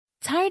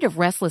Tired of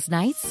restless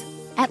nights?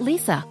 At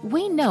Leesa,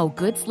 we know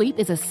good sleep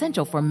is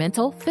essential for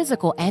mental,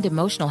 physical, and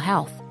emotional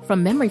health.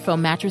 From memory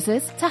foam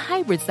mattresses to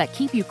hybrids that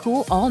keep you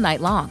cool all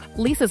night long,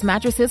 Leesa's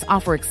mattresses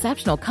offer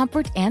exceptional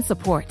comfort and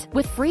support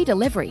with free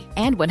delivery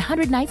and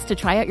 100 nights to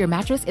try out your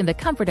mattress in the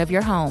comfort of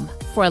your home.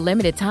 For a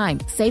limited time,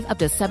 save up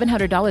to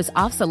 $700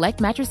 off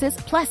select mattresses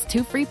plus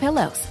 2 free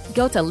pillows.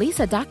 Go to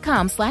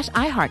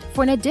leesa.com/iHeart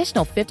for an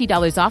additional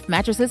 $50 off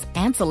mattresses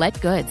and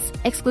select goods.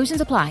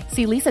 Exclusions apply.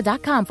 See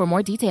leesa.com for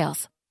more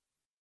details.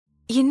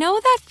 You know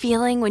that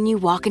feeling when you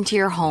walk into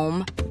your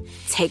home,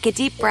 take a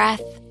deep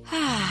breath,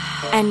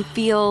 and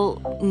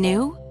feel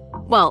new?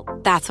 Well,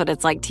 that's what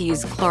it's like to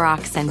use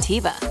Clorox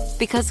Scentiva.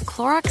 Because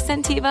Clorox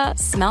Scentiva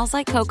smells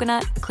like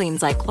coconut,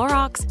 cleans like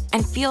Clorox,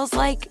 and feels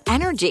like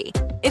energy.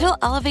 It'll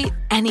elevate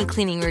any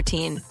cleaning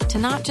routine to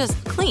not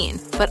just clean,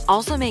 but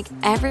also make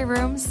every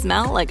room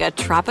smell like a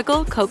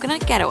tropical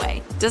coconut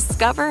getaway.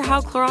 Discover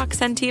how Clorox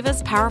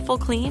Scentiva's powerful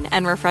clean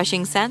and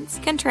refreshing scents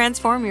can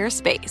transform your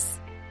space.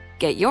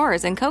 Get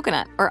yours in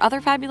coconut or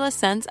other fabulous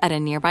scents at a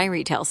nearby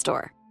retail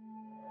store.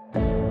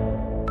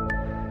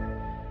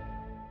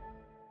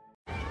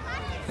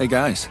 Hey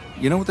guys,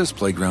 you know what this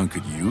playground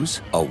could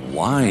use? A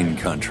wine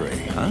country,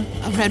 huh?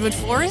 A redwood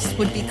forest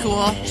would be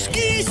cool.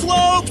 Ski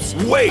slopes!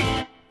 Wait!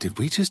 Did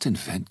we just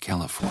invent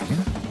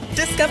California?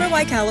 Discover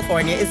why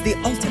California is the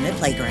ultimate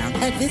playground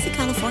at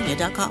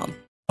visitcalifornia.com.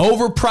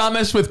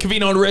 Overpromised with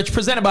Covino and Rich,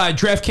 presented by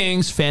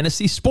DraftKings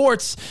Fantasy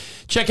Sports.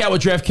 Check out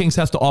what DraftKings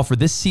has to offer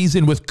this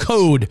season with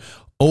code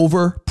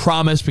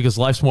Overpromised, because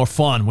life's more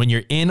fun when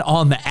you're in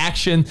on the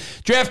action.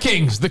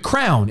 DraftKings, the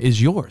crown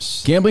is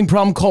yours. Gambling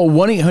problem? Call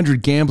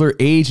 1-800-GAMBLER.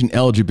 Age and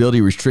eligibility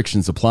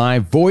restrictions apply.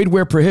 Void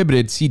where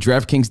prohibited. See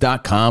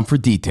DraftKings.com for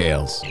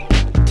details.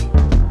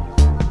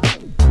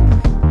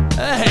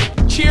 Hey,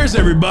 cheers,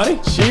 everybody.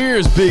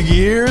 Cheers, big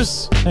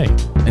ears. Hey.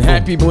 And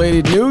happy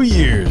belated New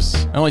Year's.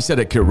 I only said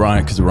it could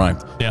rhyme because it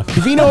rhymed. Yeah.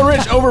 Covino and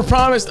Rich,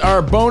 Overpromised,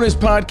 our bonus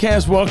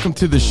podcast. Welcome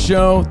to the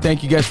show.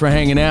 Thank you guys for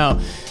hanging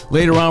out.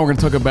 Later on, we're going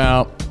to talk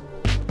about,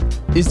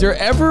 is there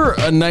ever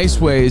a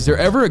nice way, is there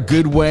ever a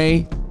good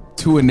way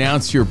to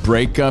announce your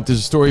breakup? There's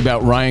a story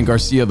about Ryan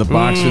Garcia, the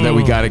boxer, that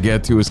we got to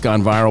get to. It's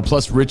gone viral.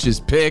 Plus,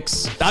 Rich's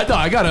picks.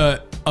 I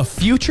got a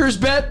futures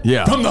bet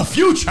from the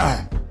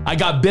future. I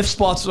got Biff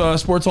Sports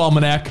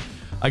Almanac.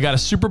 I got a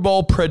Super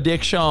Bowl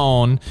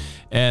prediction.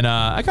 And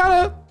I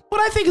got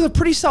what I think is a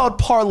pretty solid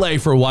parlay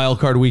for a wild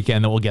card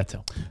weekend that we'll get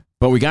to.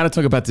 But we got to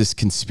talk about this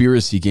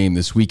conspiracy game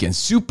this weekend.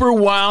 Super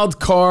Wild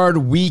Card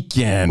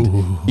Weekend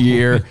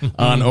here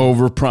on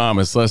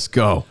Overpromised. Let's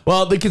go.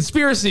 Well, the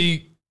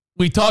conspiracy,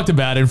 we talked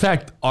about it. In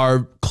fact,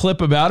 our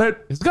clip about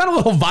it has got a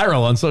little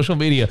viral on social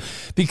media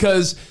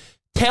because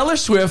Taylor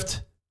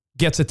Swift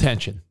gets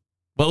attention.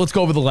 Well, let's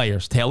go over the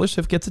layers. Taylor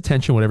Swift gets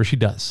attention whenever she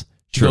does.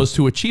 She goes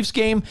to a Chiefs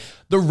game.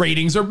 The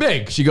ratings are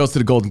big. She goes to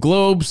the Golden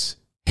Globes,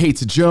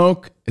 hates a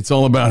joke. It's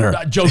all about her.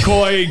 Joe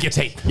Coy gets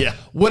hate. Yeah.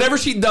 Whatever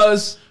she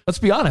does, let's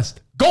be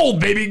honest.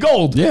 Gold, baby,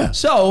 gold. Yeah.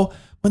 So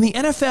when the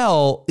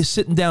NFL is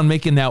sitting down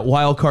making that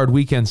wild card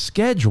weekend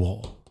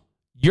schedule,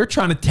 you're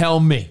trying to tell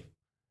me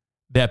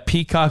that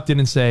Peacock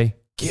didn't say,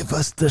 give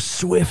us the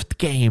Swift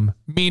game,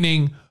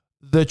 meaning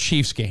the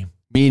Chiefs game.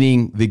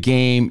 Meaning the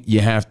game you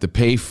have to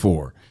pay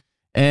for.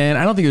 And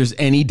I don't think there's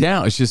any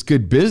doubt. It's just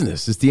good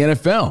business. It's the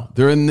NFL.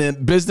 They're in the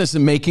business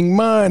of making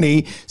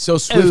money. So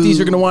Swifties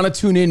are going to want to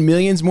tune in.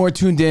 Millions more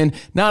tuned in,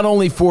 not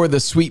only for the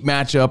sweet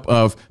matchup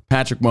of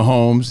Patrick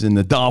Mahomes and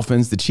the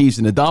Dolphins, the Chiefs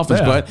and the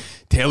Dolphins, but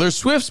Taylor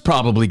Swift's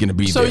probably going to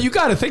be there. So you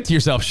got to think to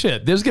yourself,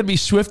 shit, there's going to be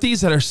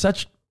Swifties that are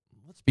such,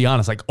 let's be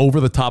honest, like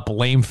over-the-top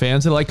lame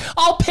fans that are like,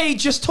 I'll pay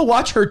just to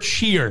watch her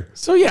cheer.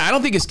 So yeah, I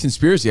don't think it's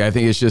conspiracy. I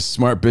think it's just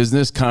smart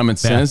business, common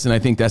sense, and I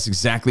think that's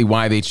exactly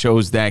why they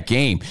chose that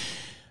game.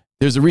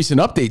 There's a recent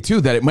update, too,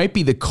 that it might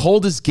be the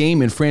coldest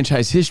game in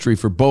franchise history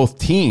for both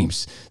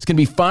teams. It's going to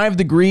be 5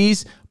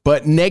 degrees,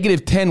 but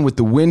 -10 with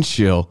the wind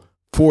chill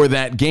for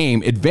that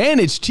game.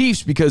 Advantage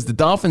Chiefs because the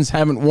Dolphins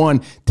haven't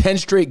won 10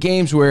 straight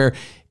games where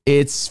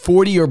it's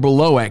 40 or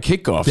below at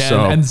kickoff. Yeah,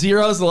 so. And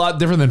 0 is a lot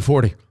different than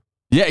 40.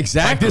 Yeah,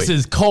 exactly. Like, this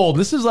is cold.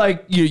 This is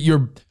like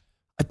your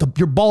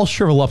balls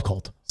shrivel up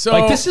cold. So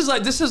like this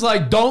is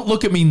like don't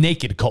look at me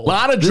naked cold. A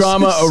lot of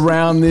drama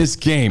around this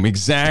game.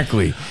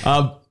 Exactly.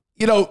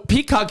 You know,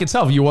 Peacock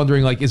itself, you're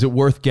wondering, like, is it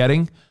worth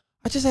getting?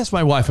 I just asked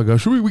my wife, I go,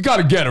 we got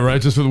to get it, right,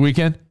 just for the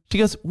weekend? She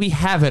goes, we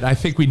have it. I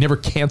think we never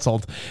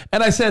canceled.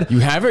 And I said... You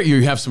have it?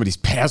 You have somebody's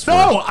password?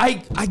 No,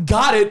 I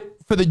got it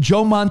for the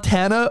Joe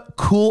Montana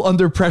Cool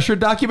Under Pressure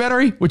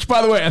documentary, which,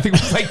 by the way, I think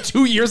was like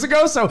 2 years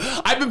ago. So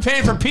I've been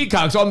paying for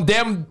Peacock, so I'm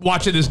damn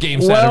watching this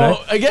game Saturday.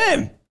 Well,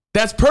 again,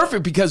 that's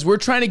perfect because we're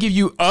trying to give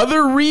you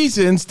other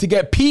reasons to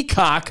get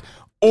Peacock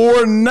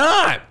or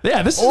not.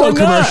 Yeah, this is no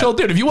commercial.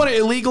 Dude, if you want to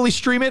illegally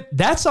stream it,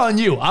 that's on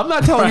you. I'm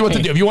not telling you what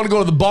to do. If you want to go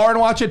to the bar and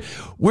watch it,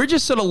 we're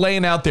just sort of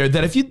laying out there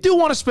that if you do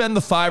want to spend the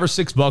 $5 or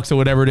 $6 or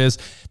whatever it is,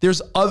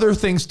 there's other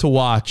things to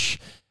watch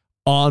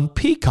on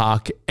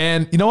Peacock.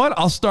 And you know what?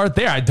 I'll start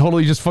there. I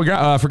totally just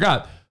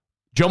forgot.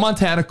 Joe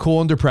Montana, Cool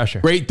Under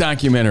Pressure. Great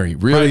documentary.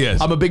 Really is.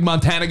 I'm a big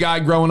Montana guy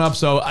growing up,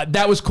 so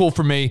that was cool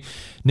for me.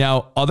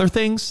 Now, other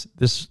things,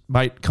 this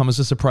might come as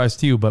a surprise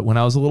to you, but when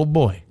I was a little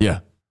boy,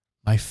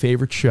 my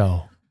favorite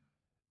show,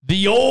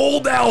 The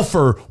Old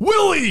Alfer,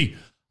 Willie,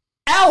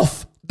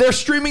 Alf. They're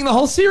streaming the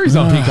whole series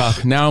on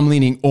Peacock. Now I'm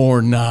leaning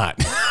or not.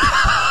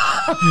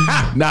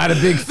 Not a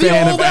big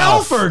fan of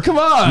Alfer. Come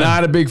on.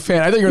 Not a big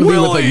fan. I think you're going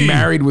to leave with like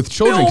Married with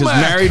Children, because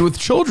Married with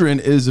Children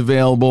is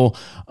available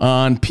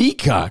on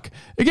Peacock.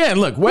 Again,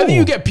 look, whether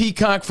you get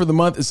Peacock for the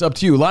month, it's up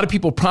to you. A lot of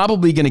people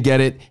probably going to get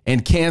it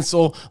and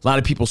cancel. A lot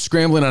of people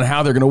scrambling on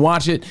how they're going to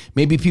watch it.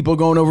 Maybe people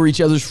going over each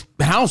other's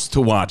house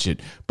to watch it.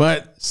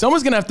 But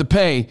someone's going to have to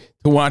pay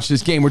to watch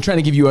this game. We're trying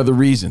to give you other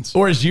reasons.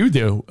 Or as you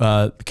do,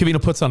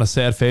 Covino puts on a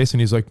sad face and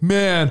he's like,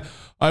 man,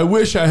 I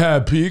wish I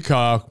had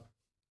Peacock.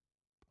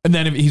 And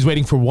then he's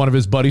waiting for one of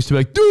his buddies to be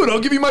like, dude, I'll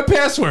give you my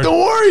password. Don't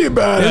worry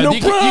about it. No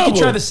problem. You can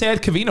try the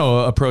sad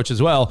Covino approach as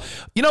well.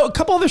 You know, a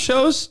couple other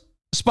shows,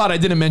 Spot, I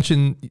didn't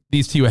mention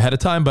these to you ahead of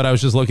time, but I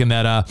was just looking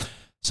at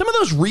some of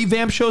those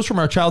revamp shows from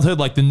our childhood,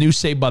 like the new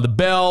Saved by the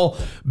Bell,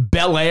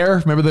 Bel Air.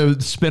 Remember the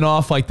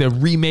spinoff, like the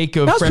remake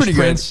of Fresh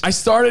Prince? Good. I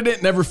started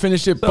it, never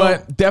finished it,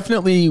 but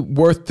definitely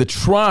worth the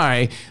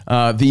try.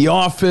 The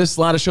Office,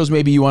 a lot of shows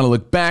maybe you want to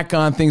look back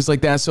on, things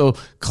like that. So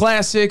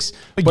classics,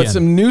 but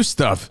some new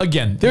stuff.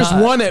 Again, there's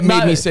one that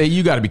made me say,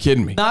 you got to be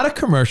kidding me. Not a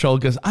commercial,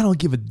 because I don't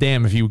give a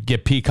damn if you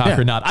get Peacock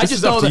or not. I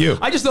just know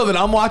that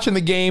I'm watching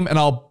the game, and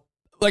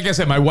like I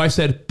said, my wife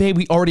said, babe,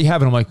 we already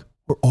have it. I'm like,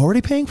 we're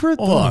already paying for it?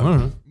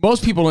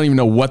 Most people don't even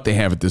know what they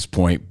have at this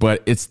point,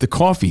 but it's the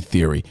coffee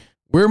theory.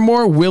 We're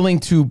more willing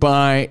to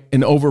buy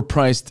an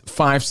overpriced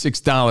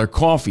 $5-6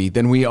 coffee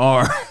than we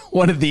are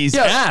one of these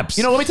apps.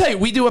 You know, let me tell you,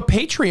 we do a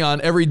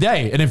Patreon every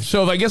day. And if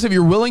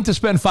you're willing to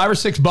spend $5 or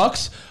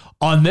 $6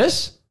 on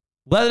this,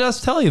 let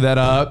us tell you that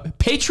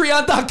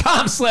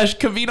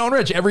patreon.com/Covino and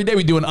Rich. Every day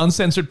we do an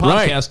uncensored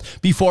podcast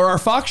before our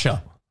Fox show.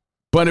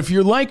 But if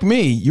you're like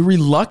me, you're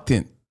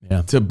reluctant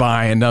to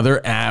buy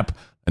another app,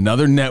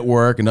 another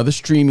network, another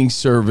streaming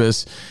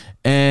service.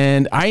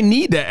 And I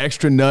need that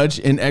extra nudge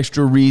and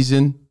extra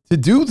reason to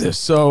do this.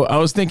 So I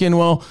was thinking,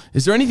 well,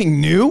 is there anything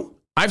new?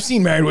 I've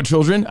seen Married with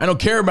Children. I don't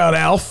care about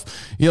Alf.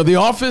 You know, The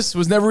Office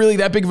was never really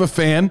that big of a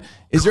fan.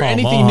 Is there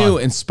anything new?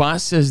 And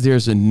Spot says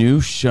there's a new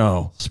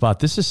show. Spot,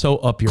 this is so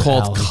up your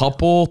called alley.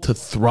 Couple to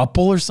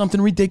Thruple or something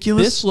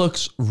ridiculous. This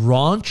looks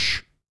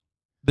raunch.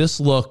 This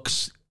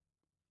looks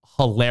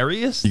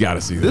hilarious. You got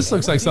to see this. This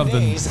looks like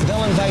something.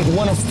 They'll invite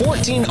one of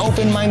 14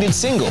 open-minded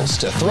singles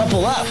to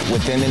throuple up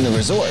with them in the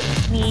resort.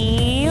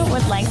 We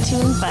would like to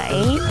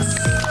invite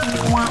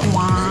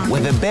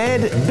with a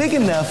bed big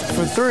enough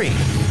for 3.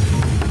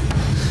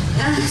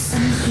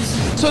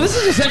 So this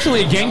is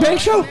essentially a gangbang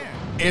show?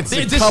 It's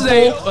a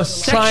couple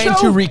trying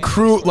to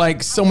recruit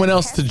like someone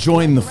else to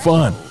join the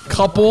fun.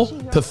 Couple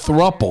to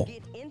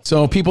thruple.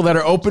 So people that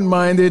are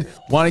open-minded,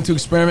 wanting to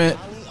experiment,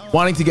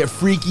 wanting to get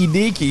freaky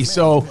deaky.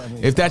 So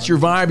if that's your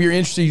vibe, you're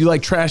interested, you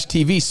like trash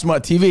TV,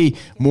 smut TV,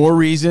 more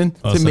reason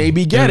to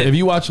maybe get it. If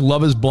you watch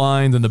Love is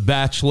Blind and The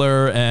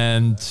Bachelor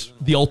and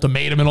The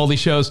Ultimatum and all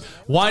these shows,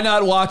 why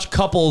not watch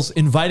couples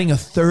inviting a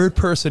third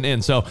person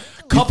in? So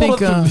you think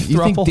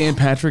Dan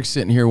Patrick's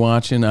sitting here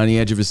watching on the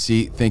edge of his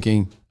seat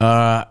thinking,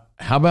 how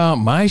about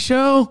my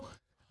show?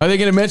 Are they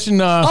going to mention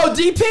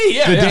DP?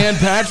 Dan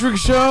Patrick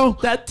show?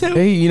 That too.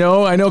 Hey, you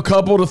know, I know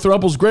Couple to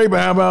Thruple's great, but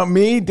how about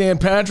me, Dan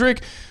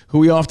Patrick, who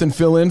we often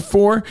fill in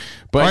for?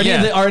 But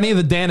are any of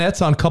the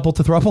Danettes on Couple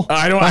to Thruple?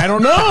 I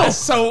don't know.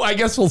 So I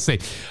guess we'll see.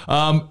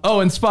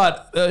 And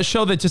Spot, a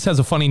show that just has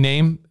a funny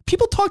name.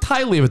 People talked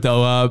highly of it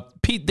though.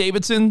 Pete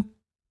Davidson,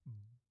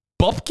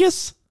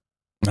 Bupkis.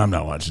 I'm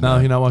not watching that. No,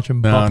 you're not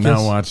watching Bupkis? No, I'm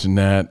not watching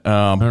that.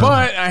 But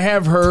I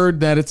have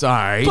heard that it's all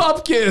right.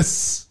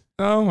 Bupkis.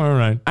 Oh, all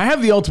right. I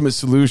have the ultimate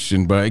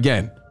solution, but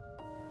again,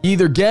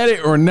 either get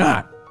it or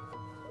not.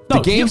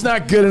 The game's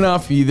not good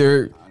enough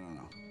either.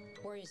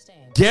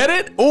 Get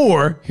it,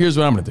 or here's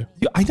what I'm going to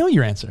do. I know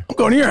your answer. I'm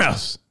going to your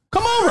house.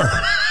 Come over.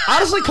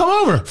 Honestly, come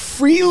over.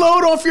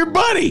 Freeload off your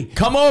buddy.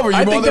 Come over.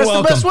 I think that's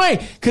the best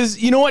way.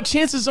 Because you know what?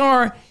 Chances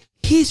are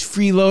he's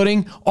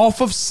freeloading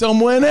off of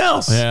someone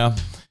else. Yeah.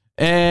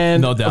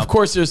 And no doubt. Of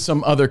course, there's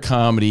some other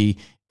comedy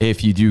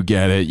if you do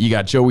get it. You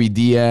got Joey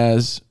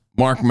Diaz,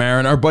 Mark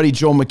Maron. Our buddy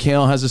Joel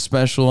McHale has a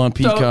special on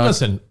Peacock. So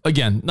listen,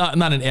 again, not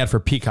an ad for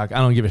Peacock. I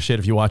don't give a shit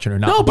if you watch it or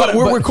not. No, but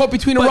we're caught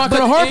between a rock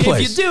and a hard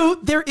place. If you do,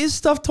 there is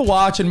stuff to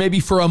watch, and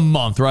maybe for a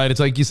month, right? It's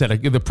like you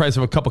said, the price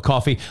of a cup of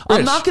coffee. Rich.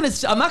 I'm not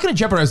gonna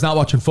jeopardize not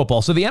watching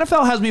football. So the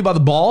NFL has me by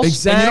the balls.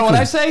 Exactly. And you know what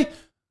I say?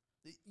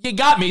 You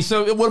got me,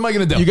 so what am I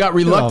going to do? You got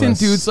reluctant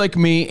dudes like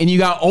me, and you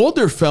got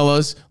older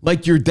fellas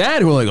like your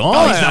dad who are like,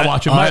 he's not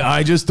watching.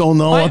 I just don't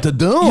know what to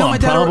do. You know, I'm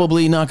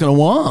probably not going to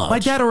watch. My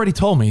dad already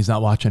told me he's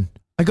not watching.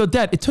 I go,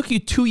 Dad, it took you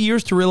 2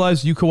 years to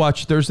realize you could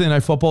watch Thursday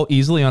Night Football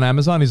easily on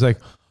Amazon. He's like,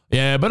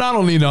 yeah, but I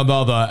don't need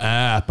another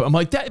app. I'm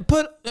like, Dad,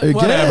 but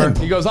whatever.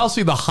 He goes, I'll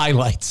see the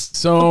highlights.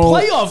 So a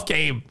playoff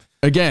game.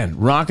 Again,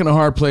 rock in a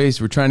hard place.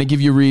 We're trying to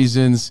give you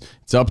reasons.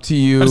 It's up to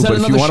you. But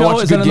if you want to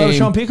watch a good game, is that another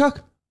show on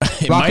Peacock?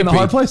 Rock in the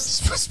hard place?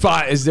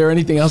 Spot, is there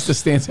anything else that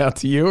stands out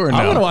to you or no?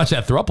 I want to watch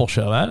that throuple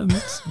show.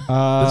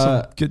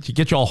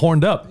 Get you all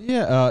horned up.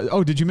 Yeah.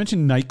 Did you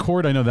mention Night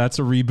Court? I know that's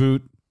a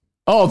reboot.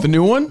 Oh, the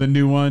new one? The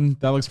new one.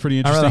 That looks pretty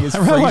interesting.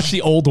 I'd rather watch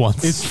the old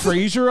ones. Is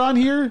Frasier on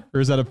here? Or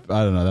is that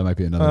I don't know. That might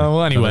be another.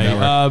 Well,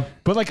 anyway.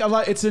 But like a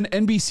lot, it's an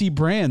NBC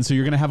brand, so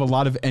you're going to have a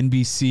lot of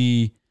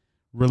NBC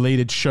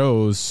related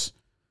shows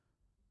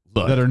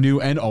that are new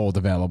and old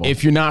available.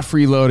 If you're not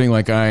freeloading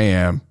like I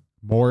am,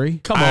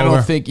 Maury, I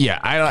don't think you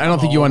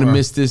want to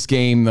miss this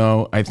game,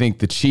 though. I think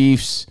the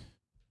Chiefs,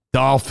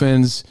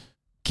 Dolphins,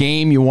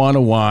 game you want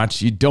to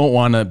watch. You don't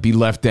want to be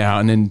left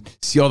out and then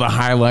see all the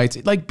highlights.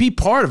 Like, be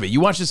part of it. You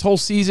watch this whole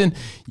season,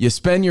 you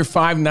spend your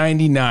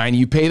 $5.99,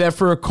 you pay that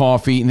for a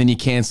coffee, and then you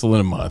cancel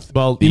in a month.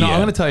 Well, I'm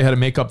going to tell you how to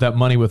make up that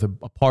money with a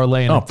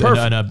parlay and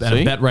a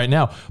bet right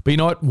now. But you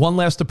know what? One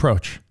last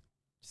approach.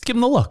 Just give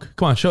them the look.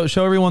 Come on, show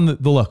everyone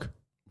the look.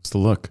 What's the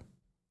look?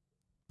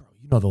 Bro,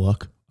 you know the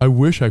look. I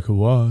wish I could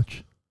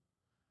watch.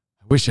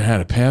 I wish I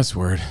had a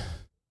password.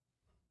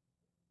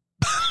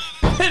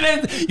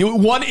 And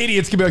then one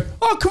idiot's going to be like,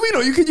 oh, Camino,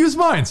 you could use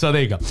mine. So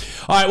there you go.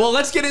 All right, well,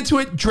 let's get into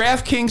it.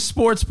 DraftKings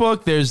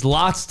Sportsbook. There's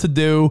lots to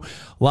do.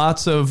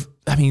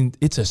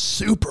 It's a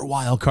super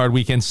wild card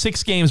weekend.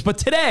 6 games. But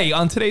today,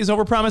 on today's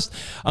Overpromised,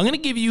 I'm going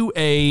to give you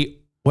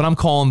what I'm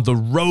calling the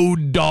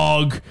road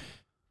dog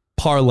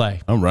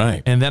parlay. All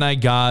right. And then I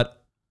got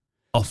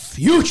a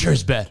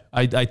futures bet.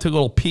 I took a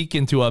little peek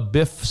into a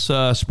Biff's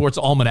Sports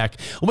Almanac.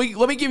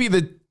 Let me give you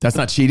the... That's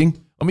not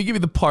cheating? Let me give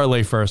you the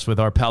parlay first with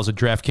our pals at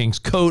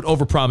DraftKings. Code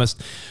Overpromised.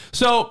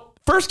 So,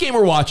 first game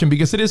we're watching,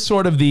 because it is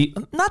sort of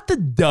not the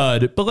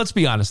dud, but let's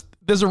be honest.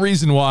 There's a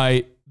reason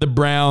why the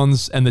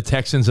Browns and the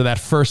Texans are that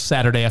first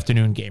Saturday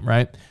afternoon game,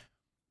 right?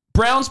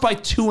 Browns by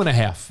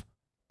 2.5.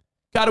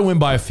 Got to win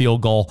by a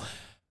field goal.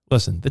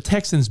 Listen, the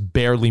Texans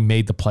barely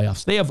made the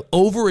playoffs. They have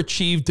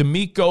overachieved.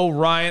 D'Amico,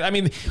 Ryan. I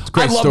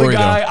love the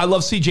guy. Though. I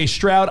love C.J.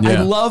 Stroud. Yeah.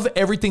 I love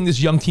everything this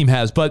young team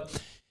has.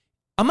 But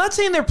I'm not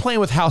saying they're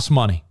playing with house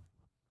money.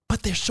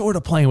 But they're sort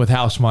of playing with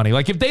house money.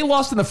 Like, if they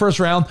lost in the first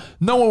round,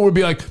 no one would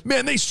be like,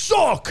 man, they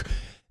suck.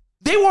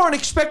 They weren't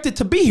expected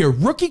to be here.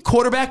 Rookie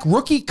quarterback,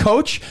 rookie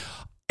coach.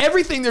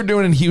 Everything they're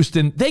doing in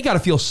Houston, they got to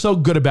feel so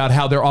good about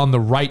how they're on the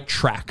right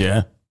track.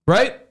 Yeah.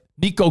 Right?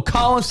 Nico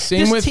Collins.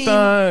 Same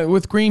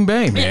with Green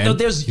Bay, man. Yeah,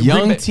 there's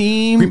young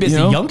team. Green Bay's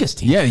the youngest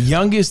team. Yeah,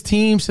 youngest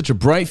team. Such a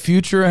bright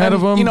future ahead of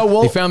them.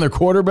 They found their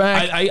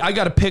quarterback. I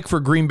got a pick for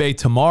Green Bay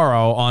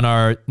tomorrow on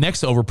our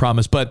next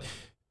Overpromise. But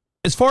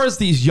as far as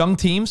these young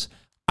teams,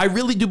 I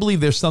really do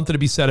believe there's something to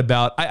be said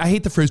about, I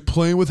hate the phrase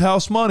playing with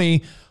house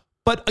money,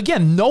 but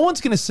again, no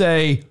one's going to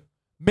say,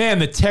 man,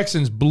 the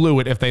Texans blew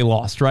it if they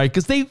lost, right?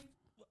 Because they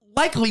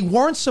likely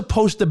weren't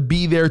supposed to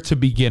be there to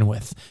begin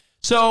with.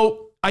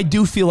 So I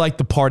do feel like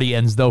the party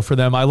ends, though, for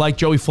them. I like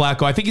Joey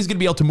Flacco. I think he's going to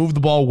be able to move the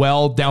ball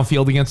well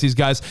downfield against these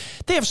guys.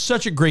 They have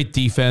such a great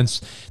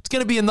defense. It's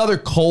going to be another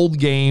cold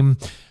game.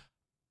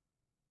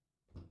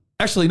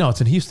 Actually, no,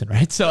 it's in Houston,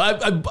 right? So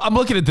I'm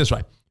looking at it this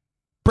way.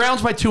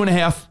 Browns by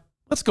 2.5.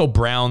 Let's go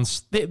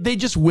Browns. They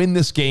just win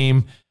this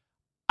game.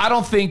 I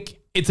don't think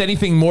it's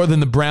anything more than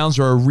the Browns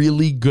are a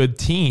really good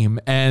team,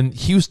 and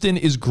Houston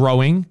is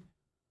growing.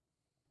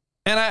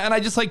 And I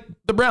just like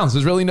the Browns.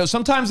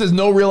 Sometimes there's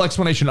no real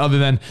explanation other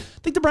than I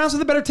think the Browns are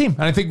the better team.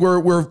 And I think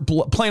we're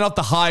playing off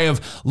the high of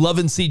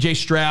loving C.J.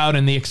 Stroud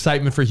and the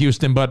excitement for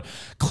Houston. But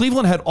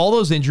Cleveland had all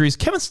those injuries.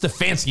 Kevin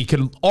Stefanski could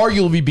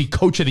arguably be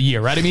coach of the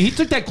year, right? I mean, he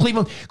took that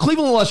Cleveland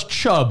lost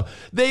Chubb.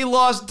 They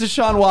lost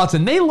Deshaun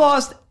Watson. They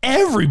lost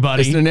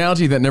everybody. It's an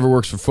analogy that never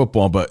works for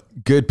football, but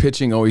good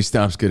pitching always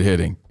stops good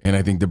hitting. And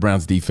I think the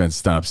Browns defense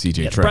stops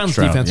C.J. Stroud. The Browns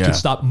defense could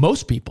stop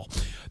most people.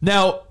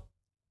 Now,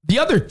 the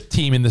other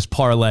team in this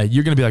parlay,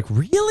 you're going to be like,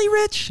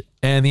 really, Rich?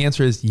 And the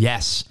answer is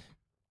yes.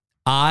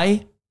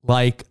 I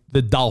like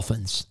the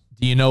Dolphins.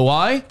 Do you know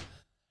why?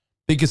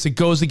 Because it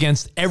goes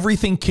against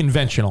everything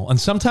conventional. And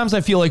sometimes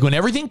I feel like when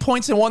everything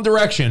points in one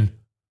direction,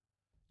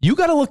 you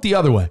got to look the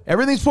other way.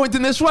 Everything's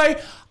pointing this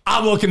way,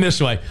 I'm looking this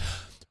way.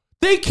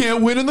 They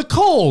can't win in the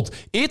cold.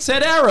 It's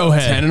at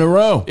Arrowhead. 10 in a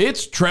row.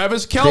 It's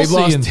Travis Kelce. They've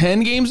lost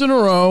 10 games in a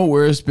row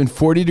where it's been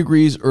 40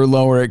 degrees or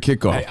lower at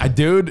kickoff.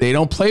 Dude. They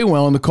don't play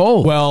well in the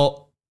cold. Well,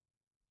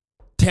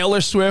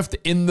 Taylor Swift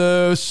in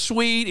the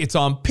suite. It's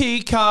on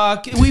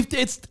Peacock.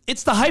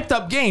 It's the hyped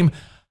up game.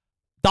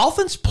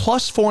 Dolphins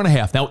plus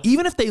 4.5. Now,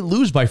 even if they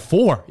lose by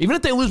 4, even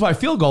if they lose by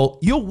field goal,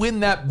 you'll win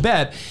that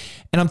bet.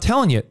 And I'm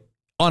telling you,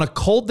 on a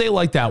cold day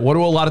like that, what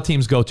do a lot of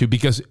teams go to?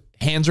 Because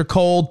hands are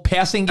cold,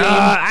 passing game.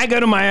 I go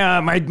to my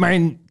my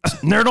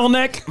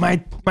nerdleneck, my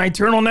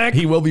turtleneck.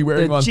 He will be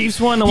wearing the one. Chiefs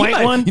one, the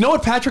white one. You know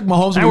what Patrick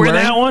Mahomes will be wearing?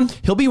 That one.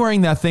 He'll be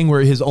wearing that thing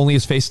where only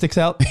his face sticks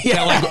out.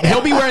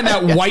 He'll be wearing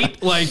that white,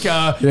 it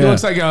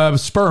looks like a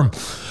sperm.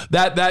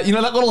 That that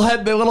little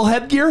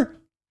headgear.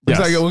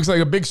 It looks like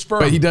a big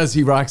sperm. But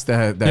he rocks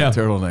that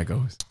turtleneck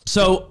always.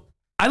 So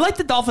I like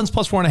the Dolphins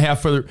plus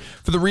 4.5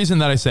 for the reason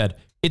that I said.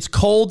 It's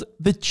cold.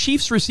 The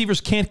Chiefs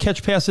receivers can't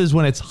catch passes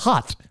when it's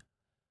hot.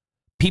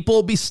 People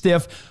will be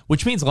stiff,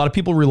 which means a lot of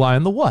people rely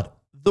on the what?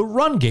 the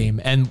run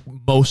game. And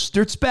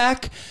Mostert's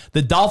back.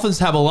 The Dolphins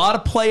have a lot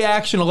of play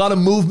action, a lot of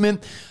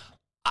movement.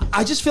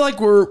 I just feel like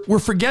we're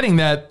forgetting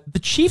that the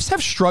Chiefs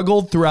have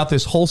struggled throughout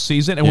this whole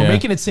season, and we're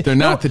making it seem they're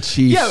not the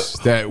Chiefs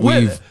that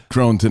we've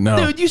grown to know.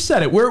 Dude, you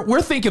said it.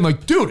 We're thinking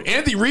like, dude,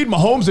 Andy Reid,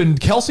 Mahomes, and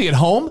Kelsey at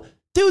home,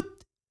 dude.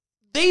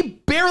 They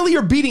barely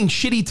are beating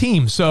shitty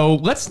teams, so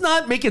let's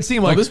not make it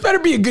seem like this better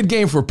be a good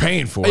game if we're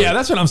paying for it. Yeah,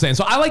 that's what I'm saying.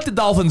 So I like the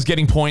Dolphins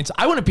getting points.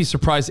 I wouldn't be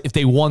surprised if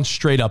they won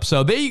straight up.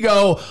 So there you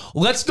go.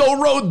 Let's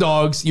go Road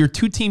Dogs. Your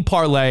 2-team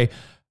parlay.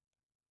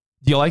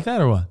 Do you like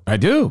that or what? I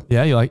do.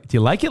 Yeah, do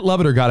you like it, love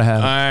it, or gotta have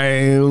it?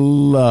 I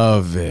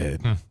love it.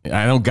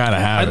 I don't gotta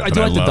have it. I do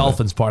like the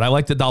Dolphins part. I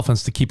like the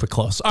Dolphins to keep it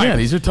close. All right.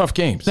 These are tough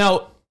games.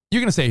 Now,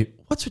 you're gonna say,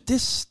 what's with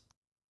this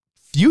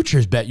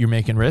futures bet you're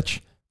making,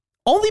 Rich?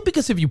 Only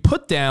because if you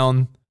put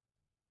down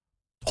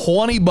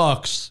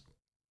 $20,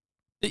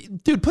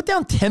 dude, put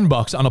down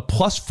 $10 on a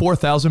plus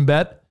 4,000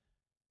 bet,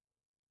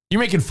 you're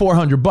making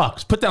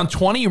 $400. Put down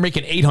 20, you're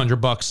making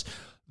 $800.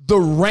 The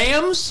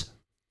Rams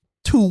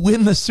to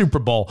win the Super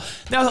Bowl.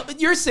 Now,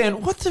 you're saying,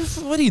 what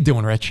are you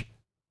doing, Rich?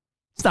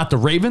 It's not the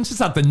Ravens.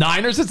 It's not the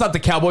Niners. It's not the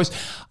Cowboys.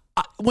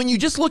 When you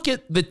just look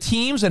at the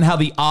teams and how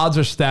the odds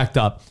are stacked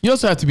up. You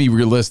also have to be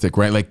realistic,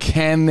 right? Like,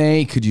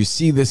 could you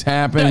see this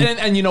happen?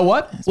 And you know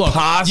what? Look,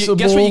 possible.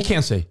 Guess what you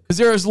can't see? Because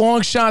there's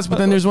long shots, but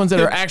then there's ones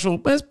that are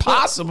actual. It's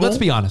possible. Let's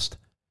be honest.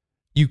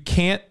 You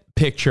can't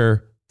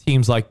picture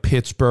teams like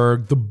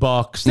Pittsburgh, the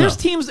Bucks. There's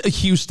teams,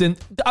 Houston.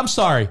 I'm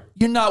sorry.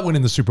 You're not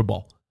winning the Super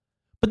Bowl.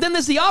 But then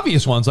there's the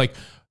obvious ones like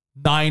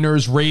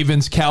Niners,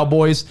 Ravens,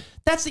 Cowboys.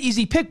 That's the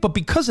easy pick. But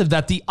because of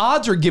that, the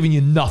odds are giving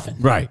you nothing.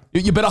 Right.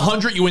 You bet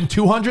 100, you win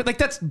 200. Like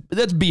that's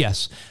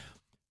BS.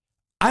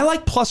 I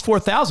like plus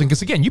 4,000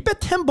 because again, you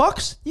bet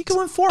 $10, you can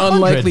win 400.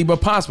 Unlikely,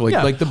 but possible.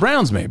 Like the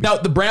Browns, maybe. Now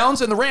the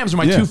Browns and the Rams are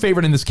my two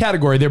favorite in this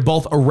category. They're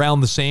both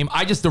around the same.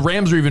 The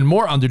Rams are even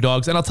more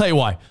underdogs, and I'll tell you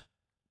why.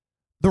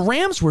 The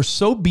Rams were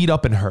so beat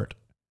up and hurt.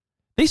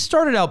 They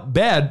started out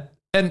bad,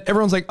 and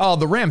everyone's like, "Oh,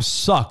 the Rams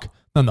suck."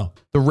 No.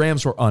 The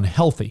Rams were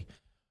unhealthy.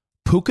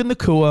 Puka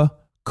Nacua,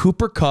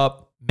 Cooper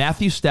Kupp,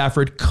 Matthew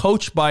Stafford,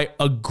 coached by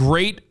a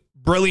great,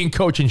 brilliant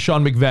coach in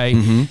Sean McVay.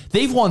 Mm-hmm.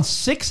 They've won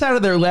 6 out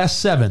of their last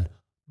 7.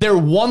 Their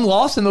one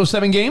loss in those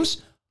 7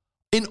 games,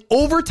 an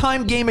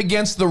overtime game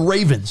against the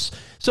Ravens.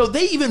 So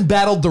they even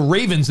battled the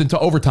Ravens into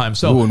overtime.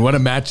 So, and what a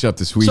matchup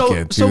this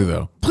weekend, too,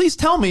 though. Please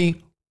tell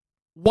me,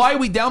 why are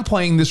we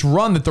downplaying this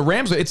run that the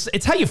Rams are?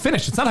 It's how you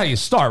finish. It's not how you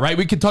start, right?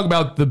 We could talk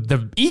about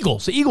the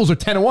Eagles. The Eagles are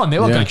 10-1. They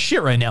look like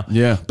shit right now.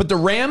 Yeah. But the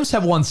Rams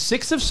have won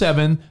 6 of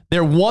 7.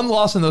 They're one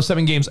loss in those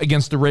 7 games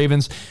against the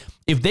Ravens.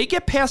 If they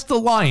get past the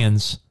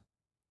Lions,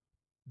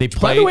 they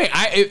play. By the way,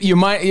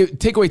 you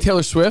take away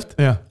Taylor Swift.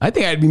 Yeah. I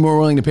think I'd be more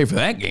willing to pay for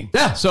that game.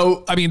 Yeah.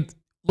 So, I mean,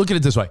 look at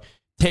it this way.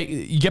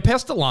 You get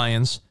past the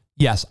Lions.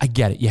 Yes, I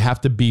get it. You have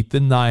to beat the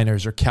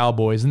Niners or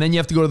Cowboys, and then you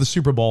have to go to the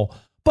Super Bowl.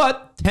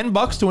 But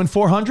 $10 to win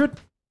 400,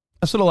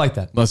 I sort of like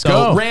that. Let's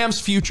go. Rams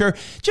future,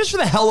 just for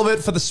the hell of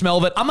it, for the smell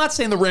of it. I'm not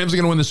saying the Rams are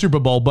going to win the Super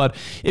Bowl, but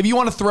if you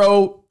want to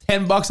throw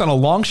 $10 on a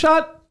long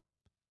shot,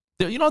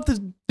 you don't have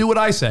to do what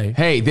I say.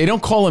 Hey, they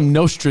don't call him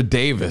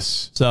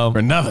Nostradamus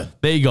for nothing.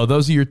 There you go.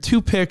 Those are your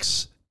 2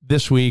 picks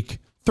this week.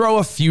 Throw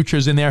a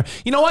futures in there.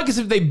 You know what? Because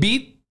if they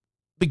beat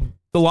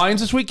the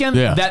Lions this weekend,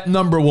 that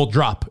number will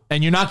drop,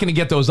 and you're not going to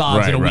get those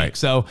odds in a week.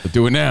 So but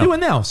do it now. Do it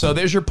now. So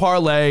there's your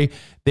parlay.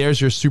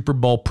 There's your Super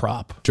Bowl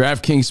prop.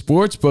 DraftKings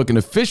Sportsbook, an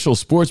official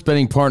sports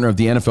betting partner of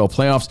the NFL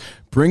playoffs,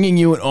 bringing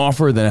you an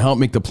offer that'll help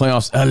make the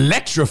playoffs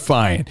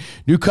electrifying.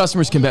 New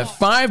customers can bet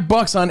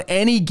 $5 on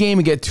any game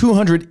and get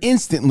 $200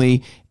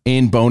 instantly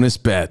in bonus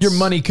bets. Your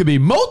money could be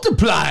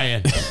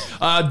multiplying.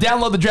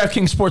 Download the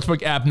DraftKings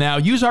Sportsbook app now.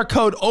 Use our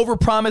code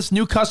Overpromised.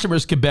 New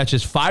customers can bet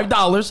just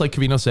 $5. Like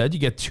Covino said, you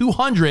get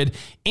 $200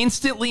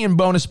 instantly in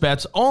bonus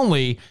bets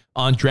only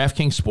on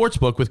DraftKings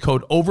Sportsbook with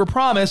code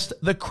Overpromised.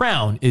 The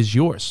crown is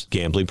yours.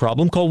 Gambling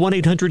problem? Call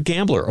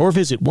 1-800-GAMBLER or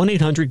visit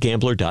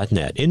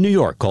 1-800-GAMBLER.net. In New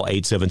York, call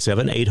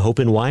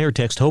 877-8-HOPE-NY or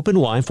text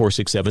HOPE-NY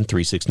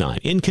 467-369.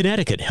 In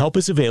Connecticut, help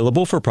is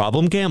available for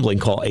problem gambling.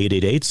 Call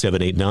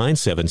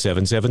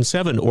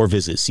 888-789-7777 or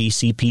visit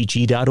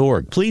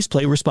ccpg.org. Please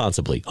play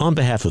responsibly. On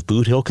behalf of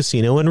Boot Hill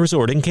Casino and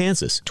Resort in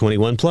Kansas.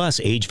 21 plus,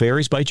 age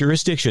varies by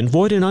jurisdiction,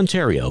 void in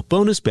Ontario.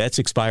 Bonus bets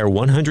expire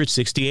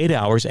 168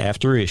 hours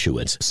after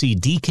issuance. See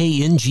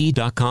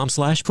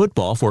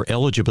dkng.com/football for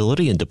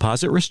eligibility and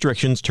deposit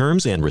restrictions,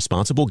 terms, and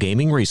responsible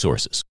gaming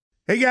resources.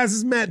 Hey guys, this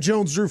is Matt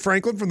Jones, Drew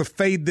Franklin from the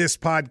Fade This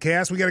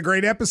podcast. We got a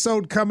great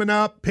episode coming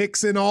up,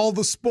 picks in all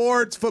the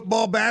sports,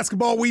 football,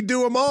 basketball, we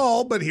do them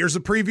all, but here's a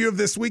preview of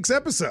this week's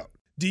episode.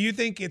 Do you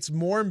think it's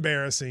more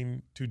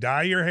embarrassing to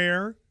dye your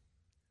hair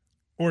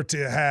or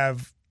to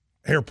have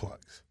hair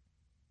plugs?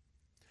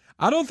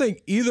 I don't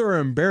think either are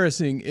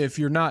embarrassing if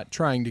you're not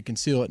trying to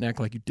conceal it and act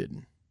like you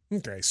didn't.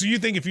 Okay, so you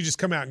think if you just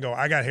come out and go,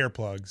 I got hair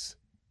plugs.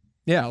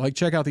 Yeah, like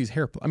check out these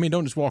hair plugs. I mean,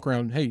 don't just walk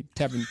around, hey,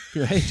 tapping,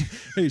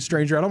 hey,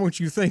 stranger, I don't want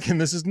you thinking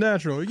this is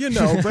natural.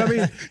 But I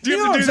mean, do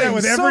you have to do that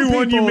with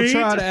everyone you meet?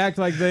 Try to act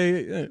like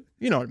they,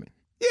 you know what I mean?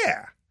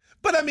 Yeah.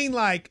 But I mean,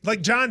 like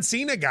John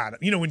Cena got it.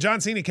 You know, when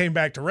John Cena came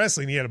back to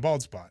wrestling, he had a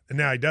bald spot, and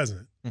now he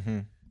doesn't. Mm-hmm.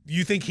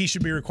 You think he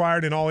should be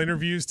required in all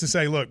interviews to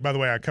say, look, by the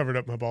way, I covered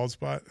up my bald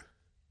spot?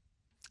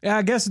 Yeah,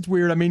 I guess it's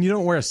weird. I mean, you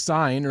don't wear a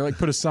sign or like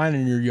put a sign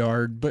in your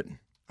yard, but.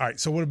 All right,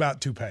 so what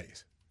about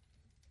toupees?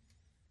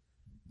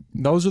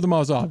 Those are the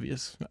most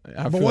obvious.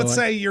 But let's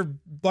say you're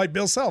like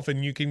Bill Self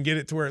and you can get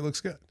it to where it looks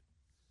good.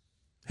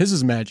 His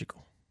is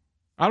magical.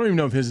 I don't even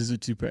know if his is a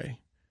toupee.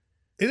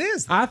 It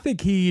is. I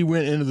think he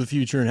went into the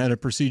future and had a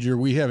procedure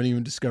we haven't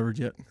even discovered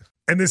yet.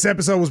 And this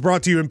episode was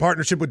brought to you in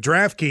partnership with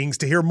DraftKings.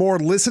 To hear more,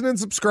 listen and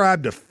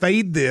subscribe to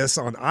Fade This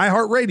on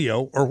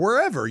iHeartRadio or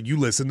wherever you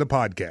listen to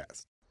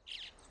podcasts.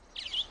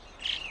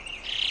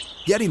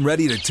 Getting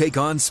ready to take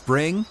on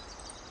spring?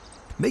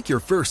 Make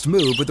your first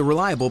move with the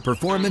reliable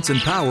performance and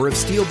power of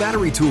Steel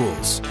battery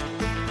tools.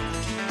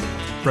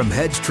 From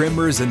hedge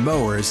trimmers and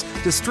mowers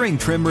to string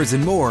trimmers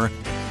and more,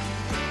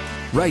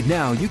 right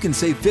now you can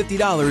save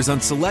 $50 on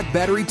select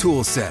battery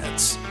tool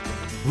sets.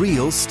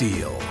 Real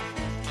Steel.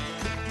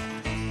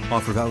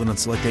 Offer valid on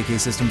select AK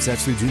system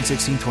sets through June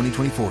 16,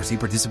 2024. See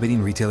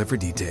participating retailer for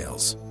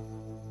details.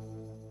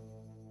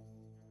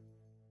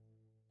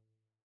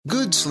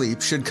 Good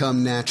sleep should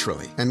come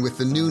naturally, and with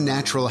the new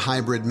Natural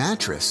Hybrid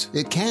mattress,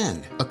 it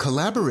can. A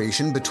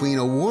collaboration between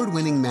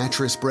award-winning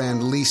mattress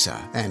brand Lisa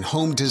and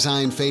home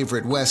design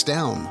favorite West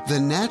Elm,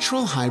 the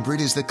Natural Hybrid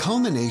is the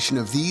culmination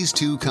of these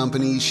two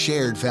companies'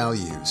 shared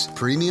values: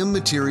 premium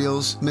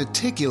materials,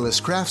 meticulous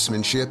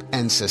craftsmanship,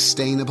 and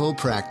sustainable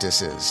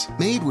practices.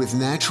 Made with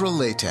natural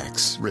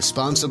latex,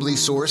 responsibly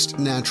sourced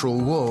natural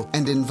wool,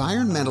 and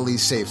environmentally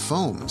safe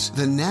foams,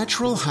 the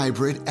Natural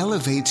Hybrid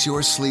elevates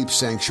your sleep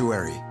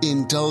sanctuary,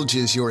 indulges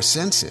your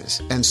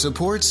senses, and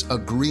supports a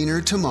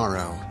greener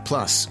tomorrow.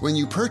 Plus, when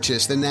you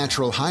purchase the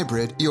Natural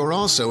Hybrid, you're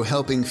also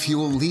helping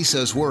fuel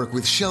Lisa's work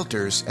with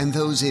shelters and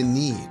those in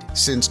need.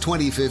 Since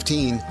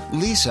 2015,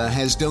 Lisa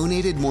has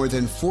donated more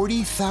than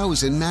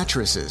 40,000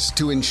 mattresses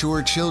to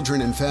ensure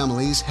children and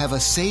families have a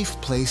safe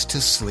place to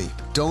sleep.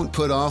 Don't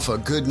put off a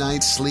good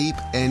night's sleep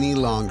any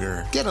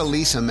longer. Get a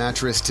Lisa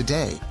mattress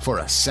today for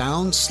a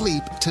sound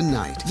sleep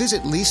tonight.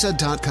 Visit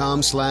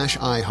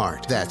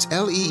lisa.com/iHeart. That's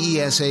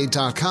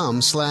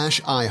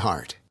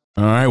LEESA.com/iHeart.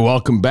 All right,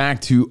 welcome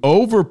back to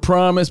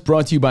Overpromised,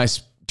 brought to you by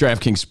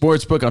DraftKings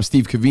Sportsbook. I'm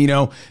Steve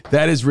Covino.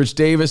 That is Rich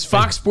Davis.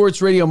 Fox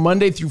Sports Radio,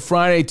 Monday through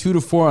Friday, 2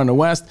 to 4 on the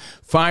West,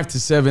 5 to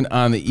 7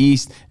 on the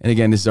East. And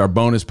again, this is our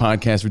bonus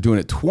podcast. We're doing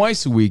it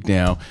twice a week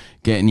now,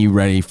 getting you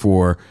ready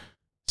for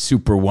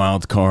Super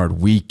Wild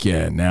Card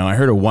Weekend. Now, I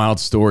heard a wild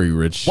story,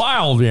 Rich.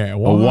 Wild, yeah. A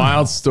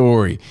wild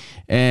story.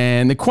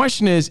 And the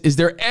question is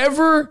there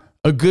ever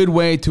a good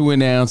way to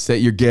announce that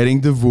you're getting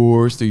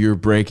divorced or you're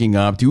breaking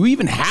up? Do you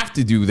even have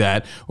to do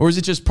that? Or is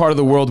it just part of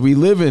the world we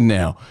live in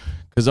now?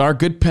 Because our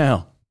good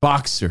pal,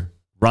 boxer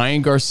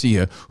Ryan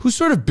Garcia, who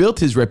sort of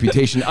built his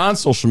reputation on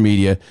social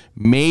media,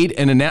 made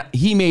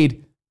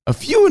a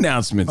few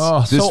announcements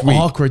this week.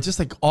 Awkward, just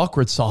like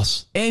awkward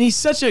sauce. And he's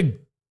such a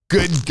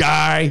good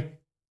guy,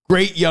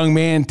 great young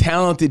man,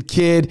 talented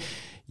kid.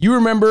 You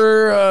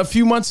remember a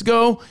few months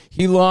ago,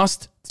 he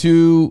lost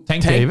to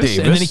Tank Davis.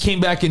 And then he came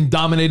back and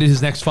dominated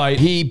his next fight.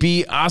 He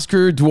beat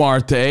Oscar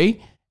Duarte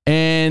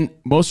and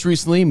most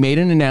recently made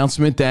an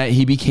announcement that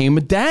he became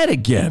a dad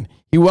again.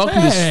 He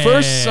welcomed his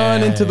first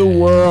son into the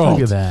world.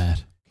 Look at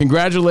that.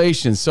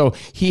 Congratulations. So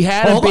he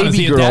had a baby Is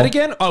he girl. a dad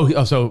again?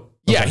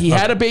 Yeah, he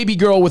had a baby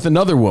girl with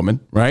another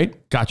woman,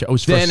 right? Gotcha. Oh,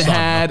 his then first son.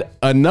 had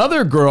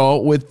another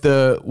girl with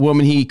the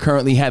woman he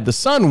currently had the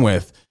son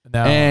with.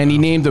 He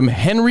named him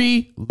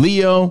Henry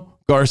Leo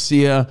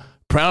Garcia.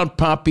 Proud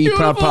Poppy,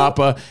 Proud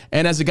Papa.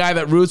 And as a guy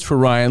that roots for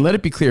Ryan, let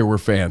it be clear we're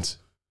fans.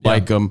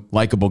 Like him,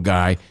 likable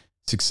guy,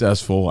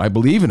 successful. I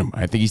believe in him.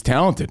 I think he's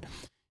talented.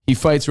 He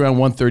fights around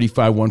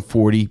 135,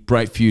 140,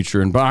 bright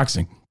future in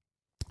boxing.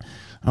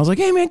 I was like,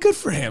 hey, man, good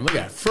for him. Look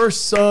at that.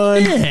 First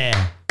son.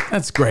 Yeah.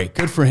 That's great.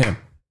 Good for him.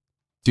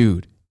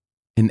 Dude,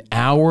 an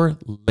hour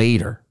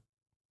later,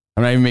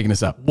 I'm not even making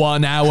this up.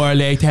 1 hour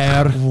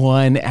later.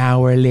 1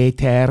 hour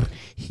later,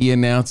 he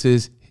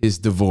announces his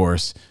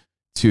divorce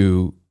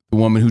to the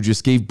woman who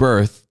just gave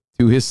birth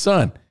to his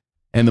son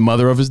and the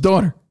mother of his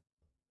daughter.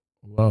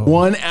 Whoa.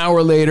 1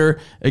 hour later,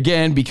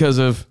 again, because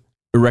of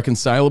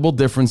irreconcilable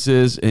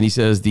differences, and he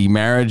says the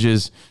marriage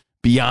is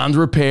beyond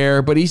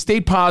repair, but he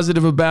stayed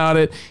positive about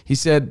it. He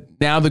said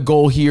now the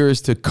goal here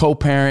is to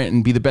co-parent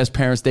and be the best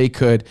parents they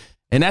could.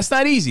 And that's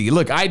not easy.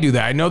 Look, I do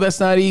that. I know that's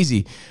not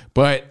easy.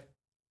 But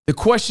the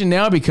question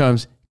now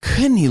becomes,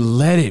 couldn't he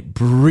let it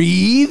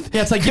breathe?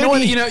 Yeah, it's like you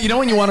know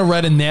when you want to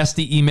write a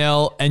nasty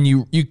email and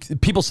you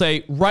people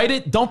say write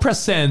it, don't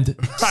press send,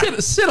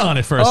 sit on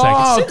it for a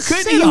second.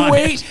 Couldn't he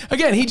wait?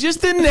 Again, he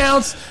just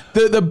announced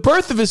the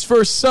birth of his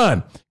first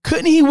son.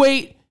 Couldn't he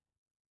wait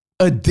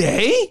a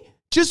day?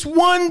 Just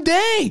one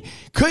day,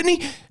 couldn't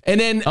he? And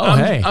then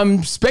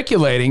I'm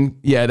speculating.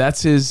 Yeah,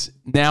 that's his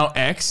now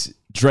ex,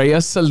 Drea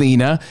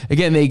Salina.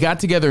 Again, they got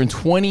together in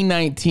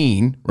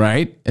 2019,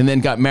 right? And then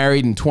got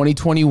married in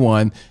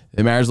 2021.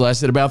 The marriage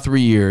lasted about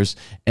 3 years.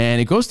 And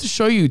it goes to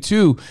show you,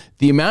 too,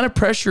 the amount of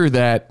pressure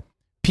that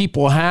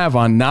people have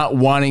on not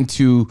wanting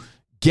to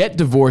get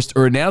divorced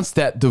or announce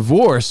that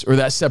divorce or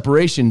that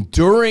separation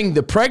during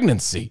the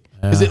pregnancy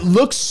because it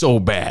looks so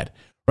bad.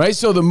 Right,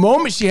 so the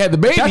moment she had the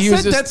baby,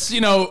 that's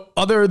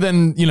other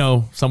than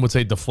some would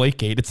say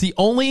Deflategate. It's the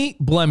only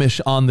blemish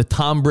on the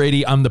Tom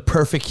Brady "I'm the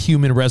perfect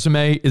human"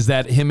 resume is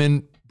that him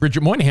and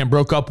Bridget Moynihan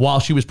broke up while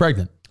she was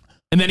pregnant,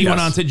 and then he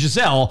went on to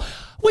Giselle,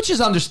 which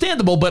is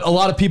understandable. But a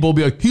lot of people will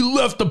be like, he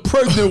left a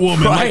pregnant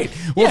woman, right?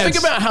 Well, think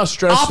about how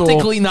stressful.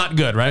 Optically not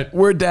good, right?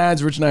 We're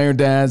dads. Rich and I are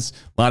dads.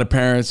 A lot of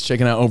parents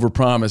checking out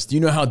Overpromised. Do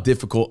you know how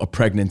difficult a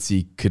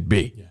pregnancy could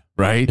be,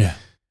 right? Yeah.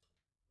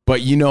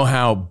 But you know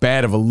how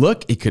bad of a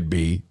look it could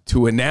be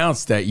to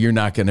announce that you're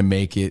not going to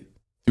make it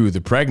through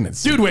the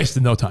pregnancy. Dude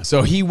wasted no time.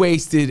 So he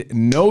wasted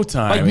no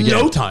time. Like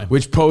no time.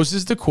 Which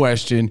poses the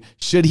question,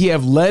 should he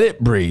have let it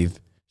breathe?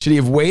 Should he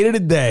have waited a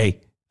day,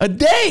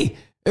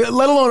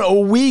 let alone a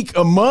week,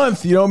 a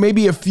month,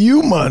 maybe a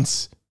few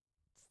months?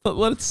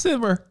 Let it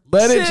simmer.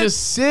 Let it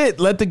just sit.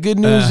 Let the good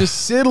news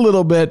just sit a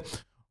little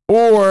bit.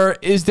 Or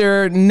is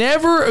there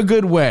never a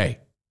good way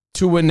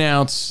to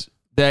announce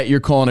that you're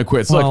calling it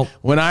quits? Look,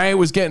 when I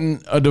was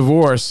getting a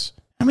divorce,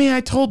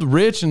 I told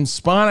Rich and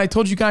Spawn, I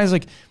told you guys,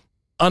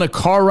 on a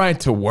car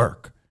ride to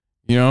work,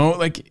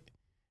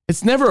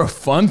 it's never a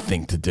fun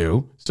thing to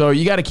do. So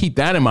you got to keep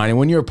that in mind. And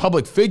when you're a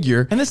public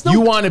figure,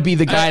 you want to be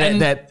the guy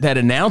that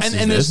announces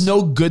and there's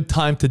no good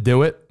time to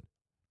do it,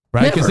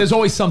 right? Because there's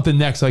always something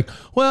next. Like,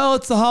 well,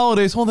 it's the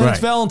holidays. Well, then it's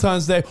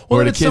Valentine's Day. Well,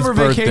 then it's summer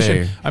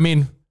vacation.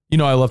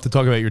 I love to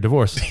talk about your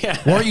divorce.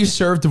 Weren't you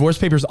served divorce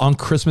papers on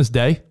Christmas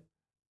Day?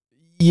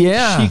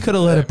 Yeah. She could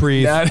have let it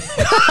breathe.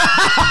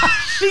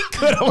 She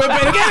could have.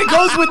 But again, it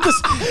goes with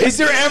this. Is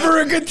there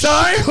ever a good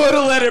time? Could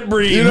have let it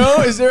breathe.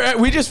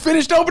 We just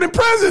finished opening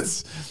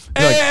presents.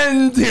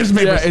 And here's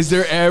papers. Yeah, is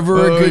there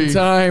ever a good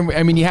time?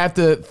 You have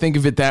to think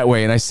of it that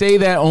way. And I say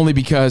that only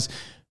because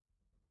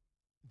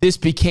this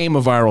became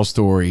a viral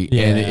story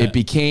and it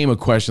became a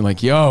question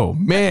like, yo,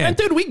 man. And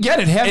dude, we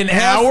get it.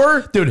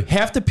 Hour? Dude,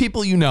 half the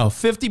people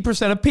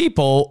 50% of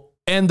people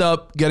end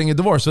up getting a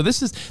divorce. So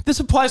this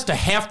applies to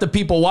half the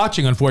people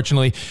watching,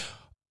 unfortunately.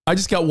 I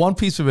just got one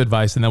piece of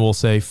advice and then we'll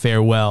say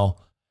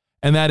farewell.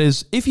 And that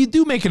is, if you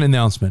do make an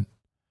announcement,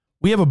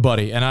 we have a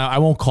buddy, and I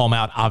won't call him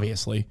out,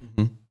 obviously.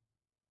 Mm-hmm.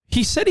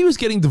 He said he was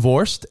getting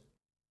divorced,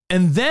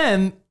 and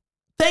then,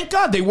 thank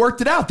God, they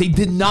worked it out. They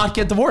did not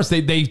get divorced.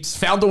 They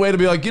found a way to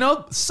be like,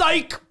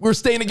 psych, we're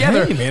staying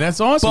together. Hey, man, that's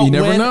awesome. You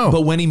never know.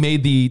 But when he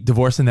made the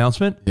divorce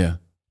announcement,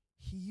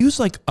 he used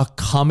a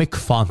comic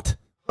font.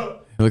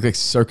 It looked like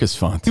circus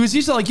font. He was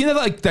using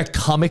that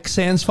Comic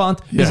Sans font.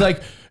 He's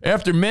like,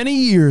 after many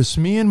years,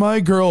 me and my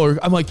girl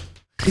I'm like,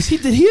 is he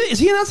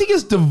announcing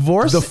his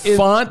divorce?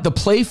 The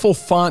playful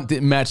font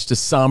didn't match the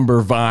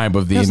somber vibe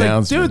of the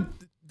announcement. Dude,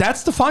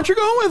 that's the font you're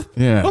going with?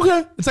 Yeah.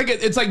 Okay.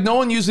 It's like no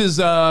one uses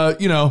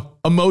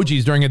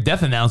emojis during a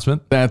death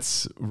announcement.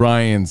 That's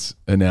Ryan's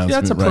announcement. Yeah,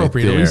 that's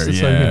appropriate. Right there. At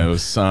least it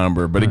was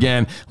somber. But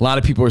again, a lot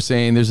of people are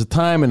saying there's a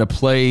time and a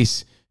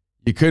place.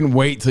 You couldn't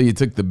wait till you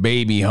took the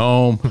baby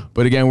home.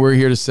 But again, we're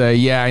here to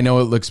say, I know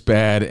it looks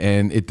bad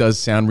and it does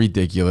sound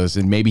ridiculous.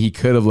 And maybe he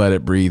could have let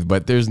it breathe,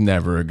 but there's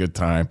never a good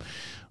time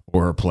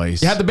or a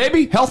place. You had the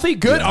baby? Healthy?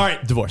 Good? Yeah. All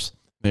right, divorce.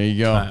 There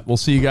you go. All right, we'll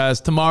see you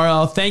guys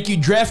tomorrow. Thank you,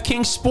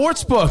 DraftKings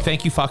Sportsbook.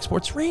 Thank you, Fox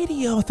Sports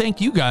Radio.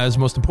 Thank you guys,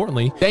 most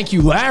importantly. Thank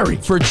you, Larry,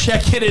 for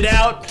checking it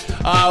out.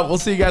 We'll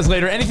see you guys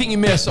later. Anything you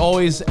miss,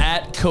 always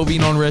at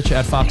Covino and Rich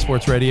at Fox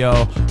Sports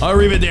Radio.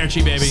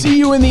 Arrivederci, baby. See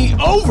you in the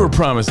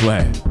Overpromised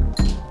land.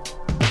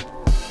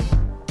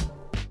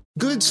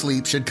 Good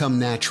sleep should come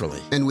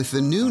naturally, and with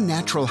the new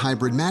Natural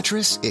Hybrid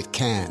mattress, it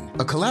can.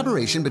 A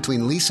collaboration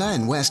between Lisa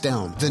and West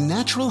Elm, the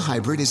Natural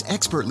Hybrid is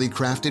expertly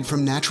crafted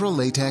from natural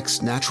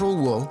latex, natural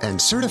wool, and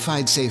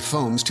certified safe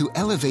foams to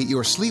elevate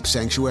your sleep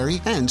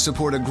sanctuary and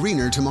support a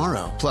greener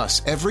tomorrow.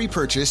 Plus, every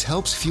purchase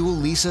helps fuel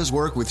Lisa's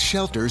work with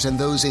shelters and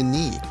those in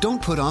need.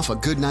 Don't put off a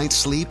good night's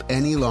sleep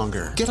any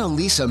longer. Get a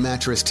Lisa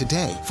mattress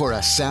today for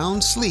a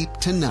sound sleep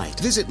tonight.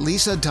 Visit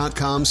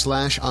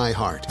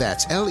lisa.com/iHeart.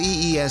 That's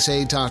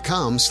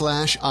LEESA.com/iHeart.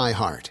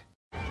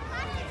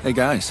 Hey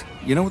guys,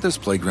 you know what this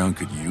playground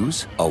could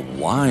use? A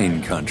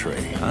wine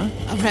country, huh?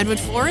 A redwood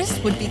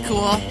forest would be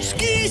cool.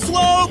 Ski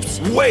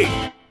slopes! Wait!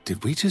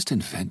 Did we just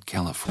invent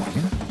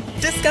California?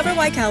 Discover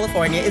why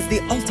California is the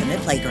ultimate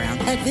playground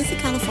at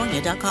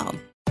visitcalifornia.com.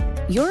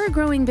 You're a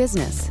growing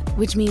business,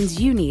 which means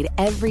you need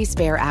every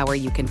spare hour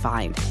you can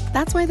find.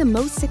 That's why the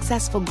most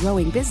successful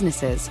growing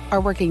businesses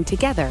are working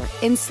together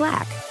in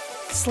Slack.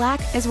 Slack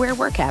is where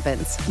work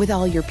happens, with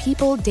all your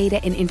people, data,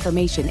 and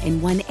information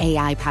in one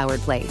AI-powered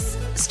place.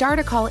 Start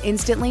a call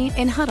instantly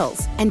in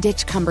huddles and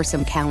ditch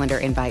cumbersome calendar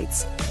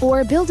invites.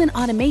 Or build an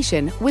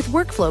automation with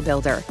Workflow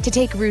Builder to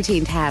take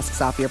routine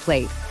tasks off your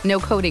plate. No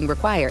coding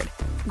required.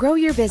 Grow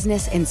your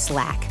business in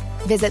Slack.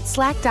 Visit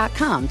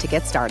slack.com to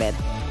get started.